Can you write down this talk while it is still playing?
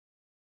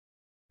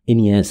In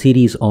a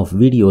series of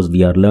videos,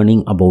 we are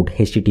learning about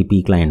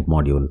HTTP client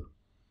module.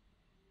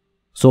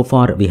 So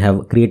far, we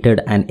have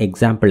created an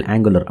example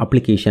Angular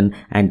application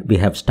and we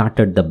have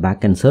started the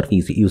backend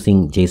service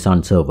using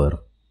JSON server.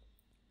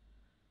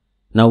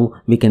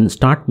 Now, we can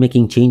start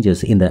making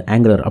changes in the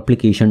Angular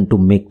application to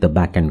make the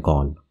backend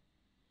call.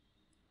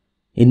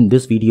 In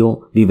this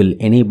video, we will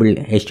enable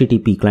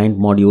HTTP client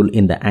module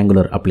in the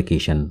Angular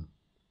application.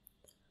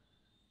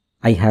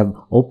 I have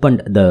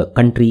opened the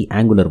country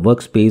Angular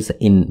workspace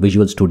in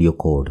Visual Studio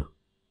Code.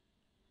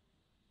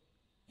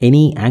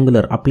 Any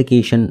Angular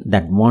application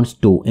that wants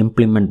to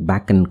implement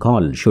backend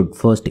call should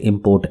first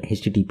import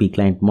HTTP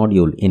client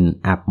module in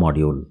app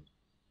module.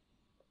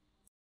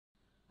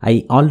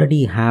 I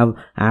already have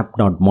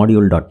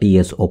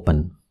app.module.ts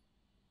open.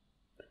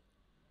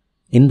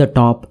 In the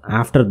top,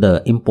 after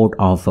the import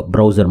of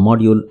browser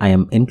module, I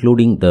am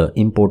including the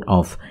import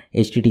of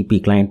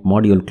HTTP client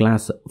module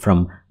class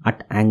from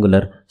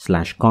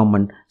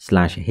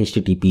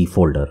 @angular/common/http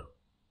folder.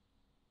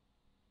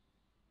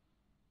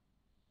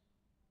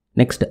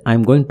 Next, I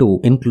am going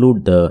to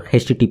include the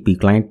HTTP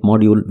client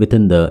module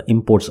within the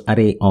imports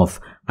array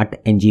of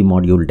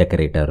 @ngModule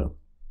decorator.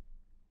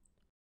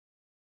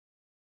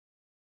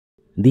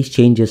 These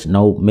changes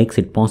now makes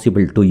it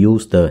possible to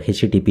use the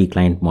HTTP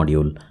client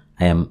module.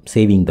 I am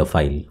saving the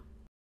file.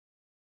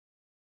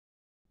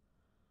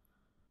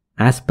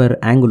 As per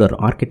Angular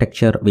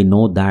architecture, we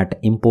know that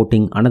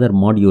importing another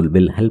module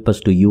will help us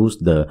to use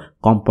the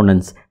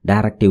components,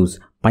 directives,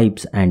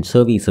 pipes and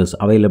services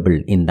available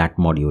in that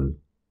module.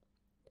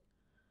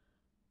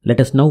 Let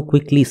us now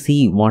quickly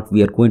see what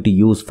we are going to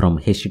use from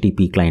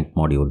HTTP client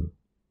module.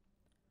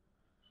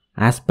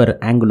 As per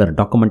Angular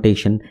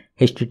documentation,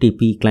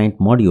 HTTP client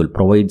module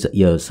provides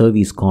a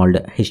service called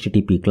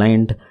HTTP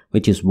client,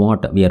 which is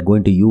what we are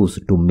going to use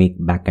to make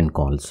backend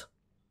calls.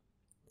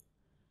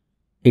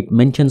 It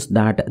mentions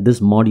that this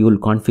module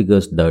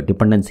configures the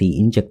dependency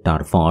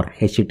injector for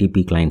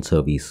HTTP client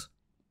service.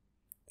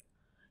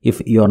 If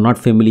you are not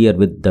familiar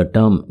with the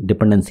term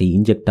dependency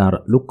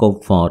injector, look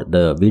out for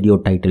the video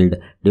titled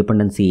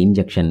Dependency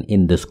Injection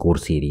in this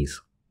course series.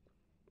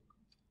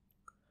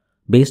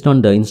 Based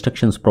on the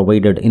instructions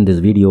provided in this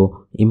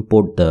video,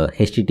 import the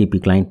HTTP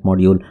client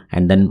module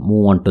and then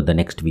move on to the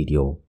next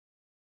video.